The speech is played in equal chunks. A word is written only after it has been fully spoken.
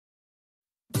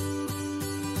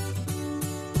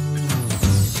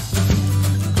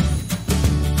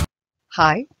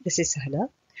Hi, this is Hannah.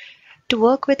 To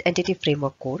work with Entity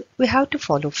Framework Core, we have to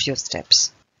follow few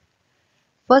steps.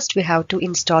 First, we have to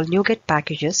install NuGet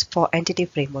packages for Entity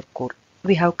Framework Core.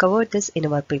 We have covered this in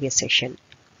our previous session.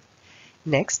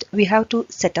 Next, we have to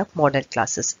set up model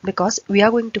classes because we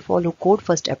are going to follow code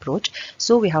first approach.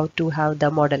 So we have to have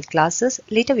the model classes.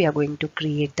 Later, we are going to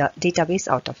create the database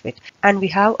out of it. And we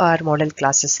have our model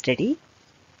classes ready.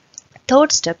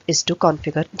 Third step is to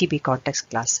configure DbContext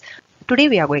class. Today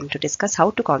we are going to discuss how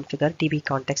to configure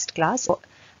DbContext class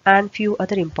and few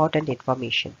other important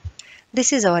information.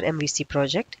 This is our MVC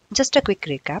project. Just a quick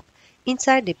recap.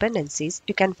 Inside dependencies,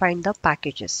 you can find the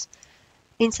packages.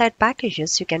 Inside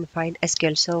packages, you can find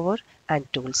SQL Server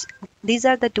and tools. These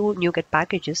are the two NuGet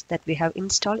packages that we have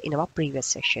installed in our previous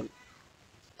session.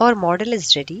 Our model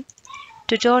is ready.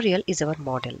 Tutorial is our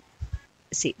model.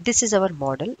 See, this is our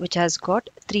model which has got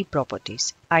three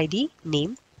properties: ID,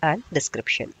 name and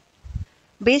description.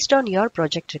 Based on your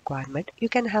project requirement, you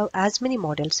can have as many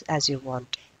models as you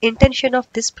want. Intention of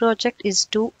this project is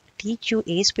to teach you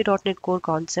Asp.NET Core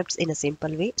concepts in a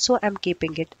simple way. So I'm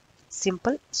keeping it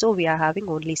simple. So we are having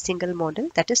only single model,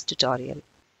 that is tutorial.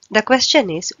 The question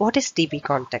is, what is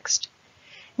DbContext?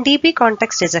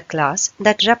 DbContext is a class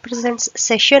that represents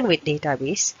session with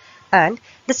database, and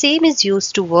the same is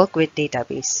used to work with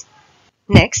database.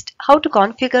 Next, how to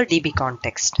configure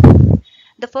DbContext.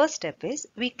 The first step is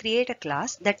we create a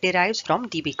class that derives from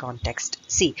DbContext.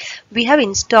 See, we have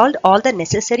installed all the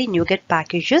necessary NuGet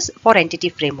packages for Entity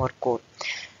Framework Core.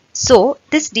 So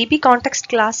this DbContext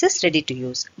class is ready to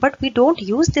use, but we don't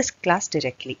use this class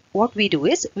directly. What we do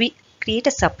is we create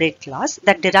a separate class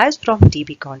that derives from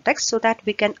DbContext so that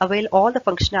we can avail all the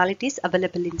functionalities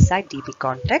available inside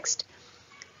DbContext.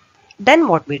 Then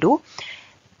what we do?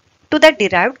 To that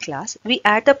derived class, we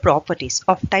add the properties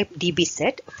of type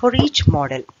dbSet for each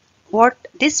model. What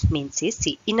this means is,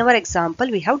 see, in our example,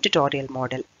 we have tutorial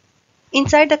model.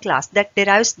 Inside the class that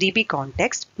derives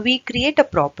DbContext, we create a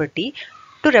property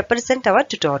to represent our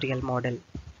tutorial model.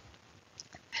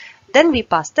 Then we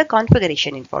pass the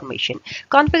configuration information.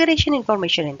 Configuration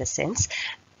information in the sense,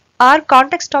 our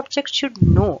context object should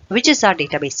know which is our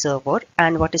database server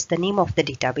and what is the name of the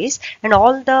database and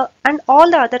all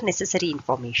the other necessary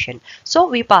information. So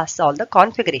we pass all the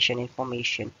configuration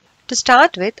information. To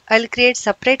start with, I'll create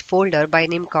separate folder by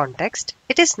name context.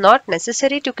 It is not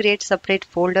necessary to create separate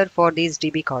folder for these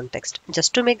DbContext.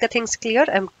 Just to make the things clear,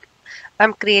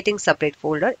 I'm creating separate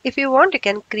folder. If you want, you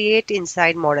can create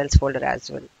inside models folder as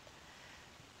well.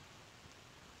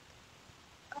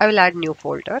 I will add new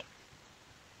folder.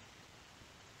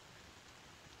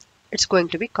 It's going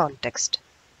to be context.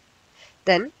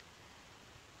 Then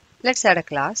let's add a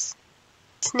class.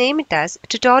 Let's name it as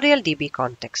tutorial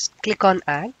DbContext. Click on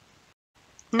add.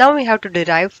 Now we have to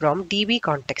derive from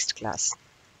DbContext class.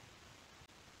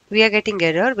 We are getting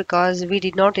error because we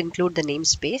did not include the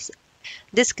namespace.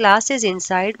 This class is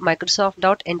inside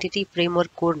Microsoft.Entity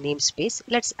Framework Core namespace.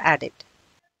 Let's add it.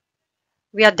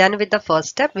 We are done with the first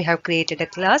step. We have created a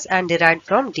class and derived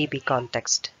from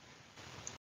DbContext.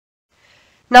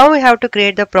 Now we have to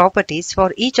create the properties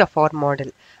for each of our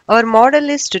model. Our model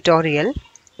is tutorial.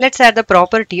 Let's add the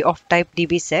property of type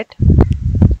dbSet.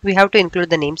 We have to include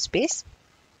the namespace.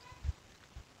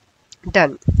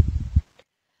 Done.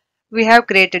 We have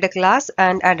created a class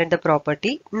and added the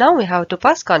property. Now we have to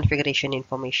pass configuration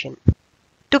information.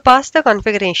 To pass the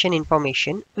configuration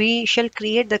information, we shall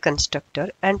create the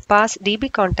constructor and pass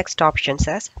DbContext options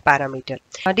as parameter.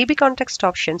 DbContext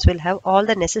options will have all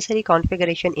the necessary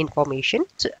configuration information.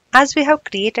 So as we have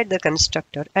created the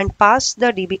constructor and passed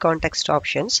the DbContext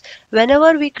options,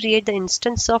 whenever we create the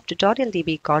instance of tutorial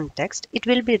DbContext, it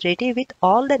will be ready with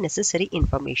all the necessary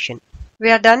information. We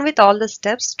are done with all the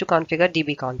steps to configure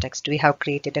DbContext. We have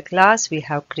created a class, we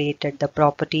have created the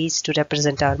properties to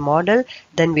represent our model,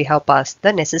 then we have passed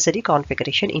the necessary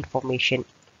configuration information.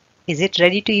 Is it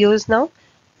ready to use now?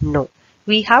 No.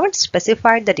 We haven't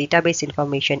specified the database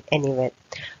information anywhere.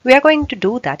 We are going to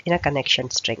do that in a connection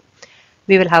string.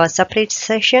 We will have a separate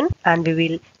session and we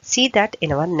will see that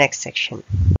in our next section.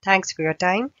 Thanks for your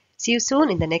time. See you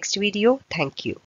soon in the next video. Thank you.